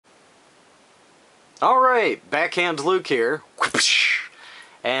Alright, Backhand Luke here.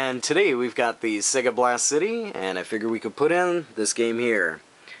 And today we've got the Sega Blast City, and I figured we could put in this game here.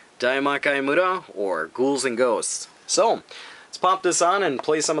 Daima Makai Mura, or Ghouls and Ghosts. So, let's pop this on and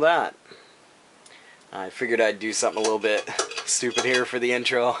play some of that. I figured I'd do something a little bit stupid here for the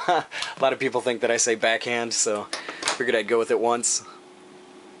intro. A lot of people think that I say backhand, so I figured I'd go with it once.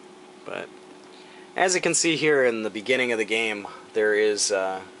 But, as you can see here in the beginning of the game, there is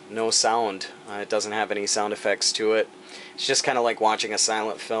no sound. It doesn't have any sound effects to it. It's just kind of like watching a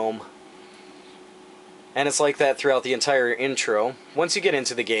silent film. And it's like that throughout the entire intro. Once you get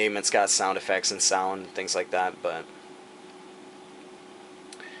into the game, it's got sound effects and sound and things like that, but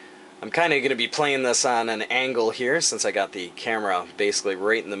I'm kind of going to be playing this on an angle here since I got the camera basically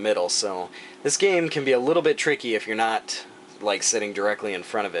right in the middle, so this game can be a little bit tricky if you're not like sitting directly in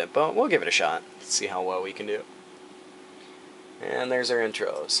front of it, but we'll give it a shot. Let's see how well we can do. And there's our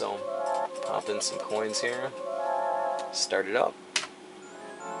intro, so pop in some coins here, start it up.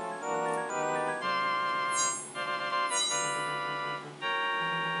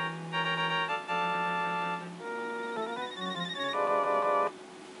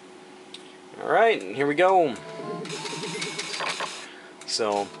 Alright, here we go.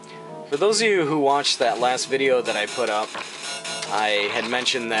 So, for those of you who watched that last video that I put up, I had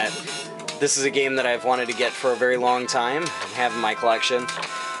mentioned that this is a game that I've wanted to get for a very long time and have in my collection.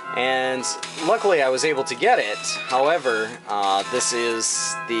 And luckily I was able to get it. However, this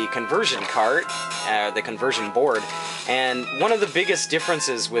is the conversion cart, the conversion board. And one of the biggest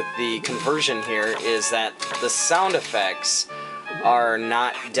differences with the conversion here is that the sound effects are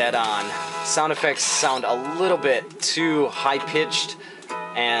not dead on. Sound effects sound a little bit too high-pitched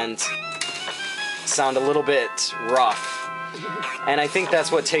and sound a little bit rough. And I think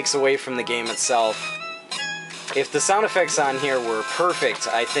that's what takes away from the game itself. If the sound effects on here were perfect,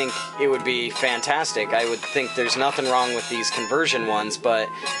 I think it would be fantastic. I would think there's nothing wrong with these conversion ones, but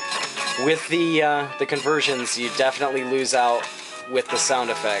with the conversions, you definitely lose out with the sound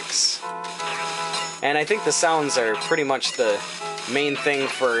effects. And I think the sounds are pretty much the main thing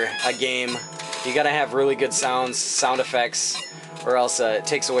for a game. You gotta have really good sounds, sound effects, or else it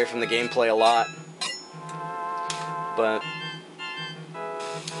takes away from the gameplay a lot. But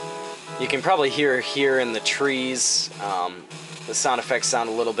you can probably hear here in the trees, the sound effects sound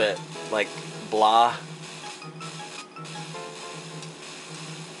a little bit like blah.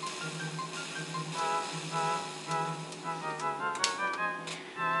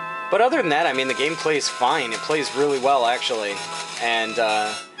 But other than that, I mean, the game plays fine. It plays really well, actually. And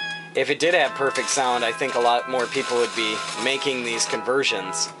if it did have perfect sound, I think a lot more people would be making these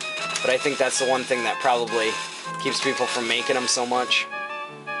conversions. But I think that's the one thing that probably keeps people from making them so much.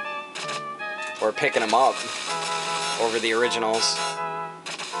 Or picking them up over the originals.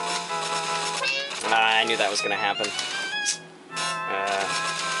 I knew that was going to happen.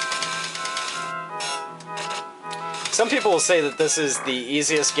 Some people will say that this is the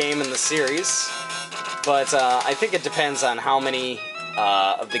easiest game in the series, but I think it depends on how many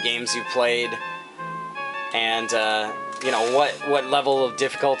of the games you've played and you know, what level of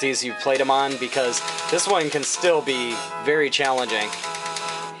difficulties you've played them on, because this one can still be very challenging.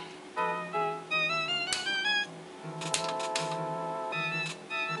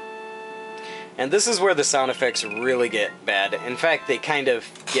 And this is where the sound effects really get bad. In fact, they kind of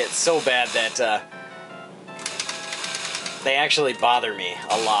get so bad that they actually bother me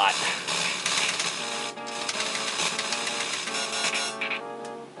a lot.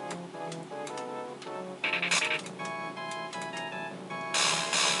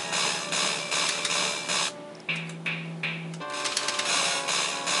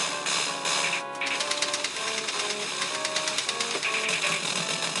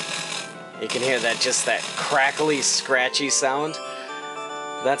 You can hear that, just that crackly, scratchy sound.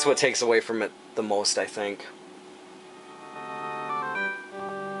 That's what takes away from it the most, I think.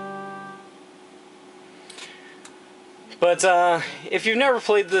 But if you've never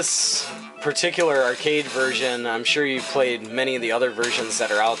played this particular arcade version, I'm sure you've played many of the other versions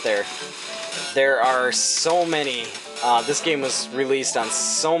that are out there. There are so many. This game was released on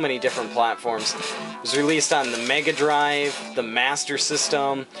so many different platforms. It was released on the Mega Drive, the Master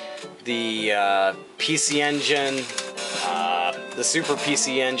System, the PC Engine, the Super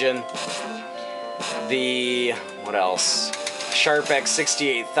PC Engine, the, what else? Sharp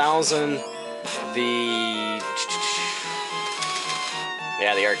X68000, the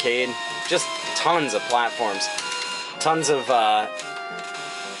arcade. Just tons of platforms. Tons of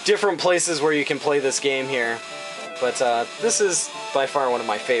different places where you can play this game here. But this is by far one of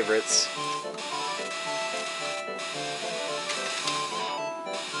my favorites.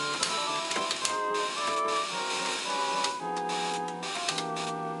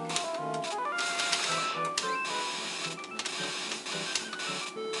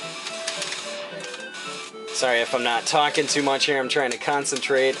 Sorry if I'm not talking too much here. I'm trying to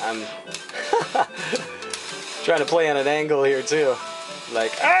concentrate. I'm trying to play on an angle here too.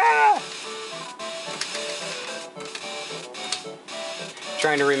 Like, ah!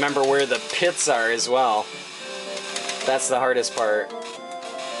 Trying to remember where the pits are as well. That's the hardest part.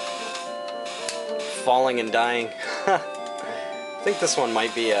 Falling and dying. I think this one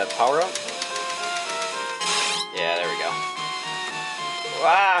might be a power-up. Yeah, there we go.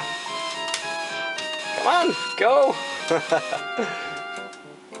 Ah! Come on, go!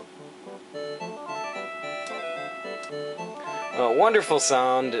 A wonderful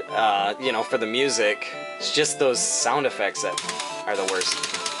sound, you know, for the music. It's just those sound effects that are the worst.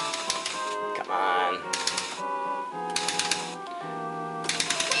 Come on.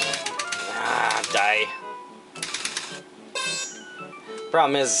 Ah, die.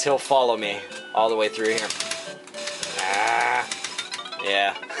 Problem is, he'll follow me all the way through here. Ah.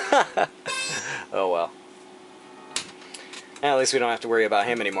 Yeah. Oh well. At least we don't have to worry about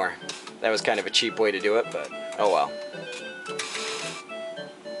him anymore. That was kind of a cheap way to do it, but oh well.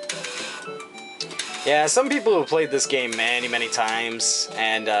 Yeah, some people who played this game many, many times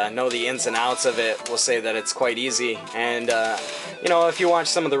and know the ins and outs of it will say that it's quite easy. And, you know, if you watch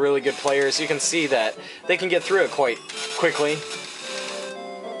some of the really good players, you can see that they can get through it quite quickly.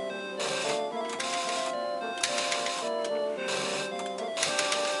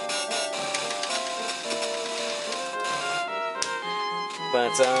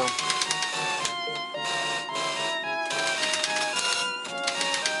 But,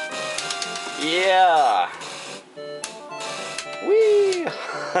 yeah! Whee!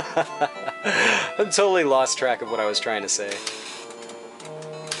 I totally lost track of what I was trying to say.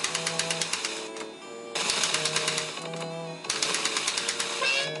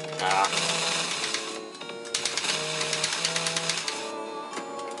 Ah.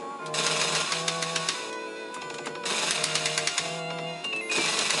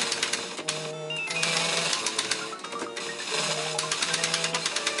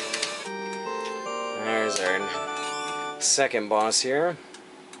 There's our second boss here.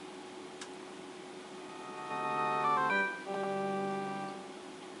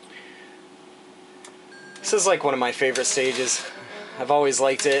 This is like one of my favorite stages. I've always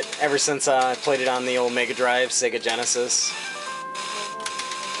liked it ever since I played it on the old Mega Drive, Sega Genesis.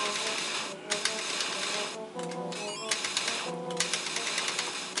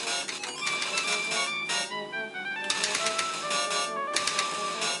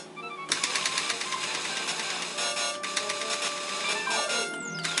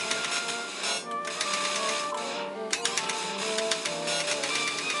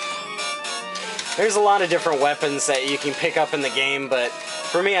 There's a lot of different weapons that you can pick up in the game, but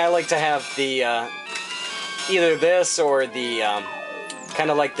for me I like to have the either this or the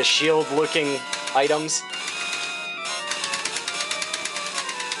kind of like the shield looking items.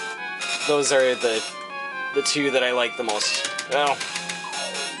 Those are the two that I like the most. Oh.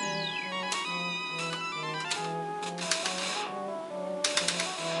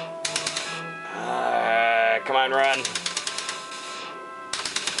 Come on, run.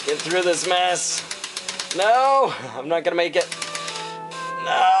 Get through this mess. No, I'm not gonna make it.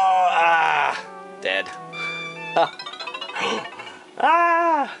 No, ah, dead.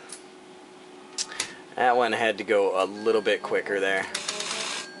 Ah, that one had to go a little bit quicker there.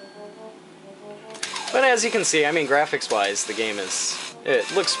 But as you can see, I mean, graphics-wise, the game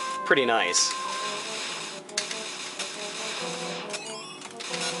it looks pretty nice.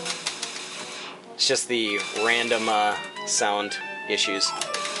 It's just the random sound issues.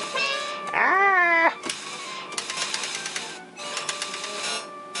 Ah!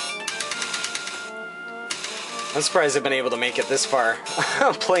 I'm surprised I've been able to make it this far.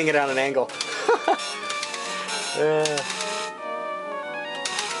 Playing it on an angle.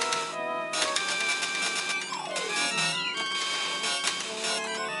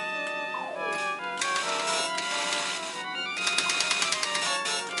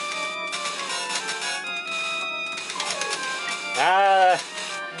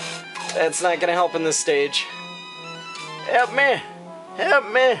 That's not gonna help in this stage. Help me!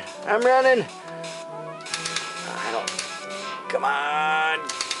 Help me! I'm running! I don't... Come on!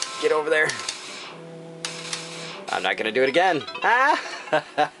 Get over there. I'm not gonna do it again. Ah!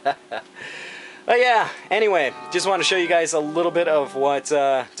 But yeah, anyway, just want to show you guys a little bit of what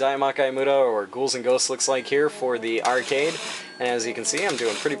Didnt or Ghouls and Ghosts looks like here for the arcade. And as you can see, I'm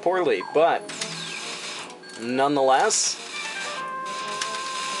doing pretty poorly, but nonetheless,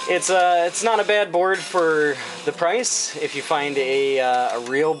 it's not a bad board for the price. If you find a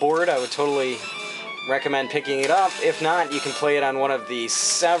real board, I would totally recommend picking it up. If not, you can play it on one of the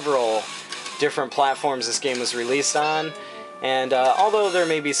several different platforms this game was released on. And although there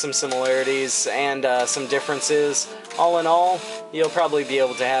may be some similarities and some differences, all in all, you'll probably be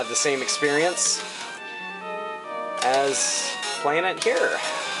able to have the same experience as playing it here.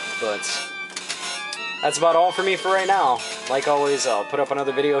 But that's about all for me for right now. Like always, I'll put up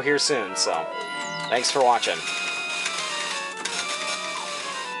another video here soon, so thanks for watching.